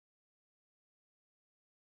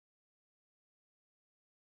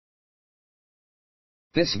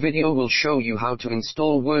This video will show you how to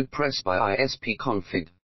install WordPress by ISPConfig.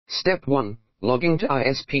 Step 1. Log into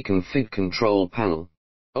ISPConfig control panel.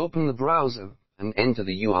 Open the browser, and enter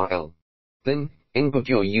the URL. Then, input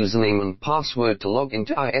your username and password to log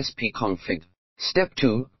into ISPConfig. Step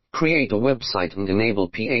 2. Create a website and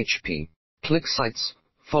enable PHP. Click Sites,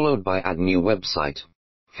 followed by Add New Website.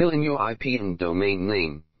 Fill in your IP and domain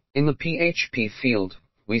name. In the PHP field,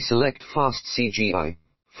 we select Fast CGI.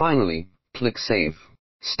 Finally, click Save.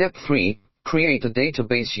 Step 3. Create a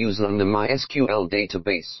database user under MySQL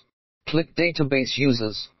database. Click Database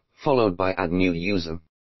Users, followed by Add New User.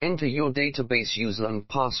 Enter your database user and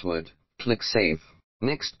password. Click Save.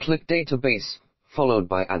 Next, click Database, followed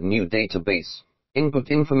by Add New Database.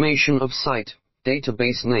 Input information of site,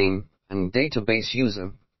 database name, and database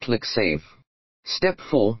user. Click Save. Step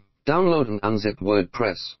 4. Download and unzip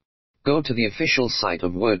WordPress. Go to the official site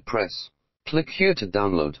of WordPress. Click here to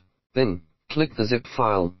download. Then, click the zip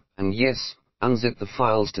file, and yes, unzip the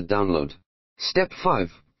files to download. Step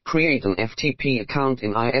 5. Create an FTP account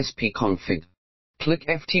in ISPConfig. Click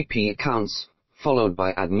FTP Accounts, followed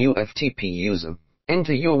by Add New FTP User.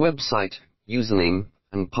 Enter your website, username,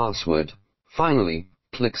 and password. Finally,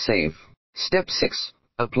 click Save. Step 6.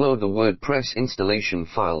 Upload the WordPress installation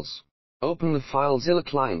files. Open the FileZilla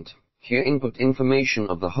client. Here input information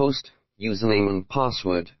of the host, username and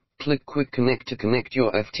password. Click Quick Connect to connect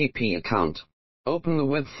your FTP account. Open the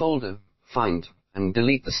web folder, find, and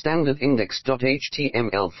delete the standard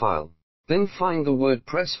index.html file. Then find the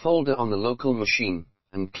WordPress folder on the local machine,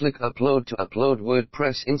 and click Upload to upload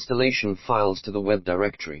WordPress installation files to the web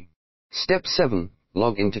directory. Step 7.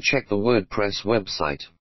 Log in to check the WordPress website.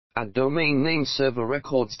 Add domain name server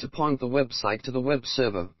records to point the website to the web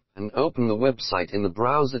server, and open the website in the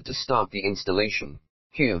browser to start the installation.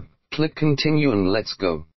 Here, click Continue and let's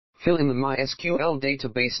go. Fill in the MySQL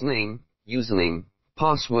database name, username,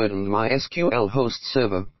 password and MySQL host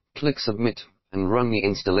server. Click Submit, and run the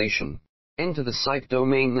installation. Enter the site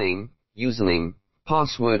domain name, username,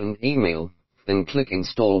 password and email, then click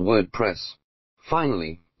Install WordPress.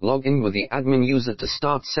 Finally, log in with the admin user to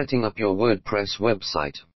start setting up your WordPress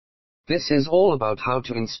website. This is all about how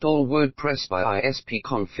to install WordPress by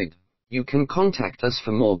ISPConfig. You can contact us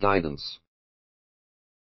for more guidance.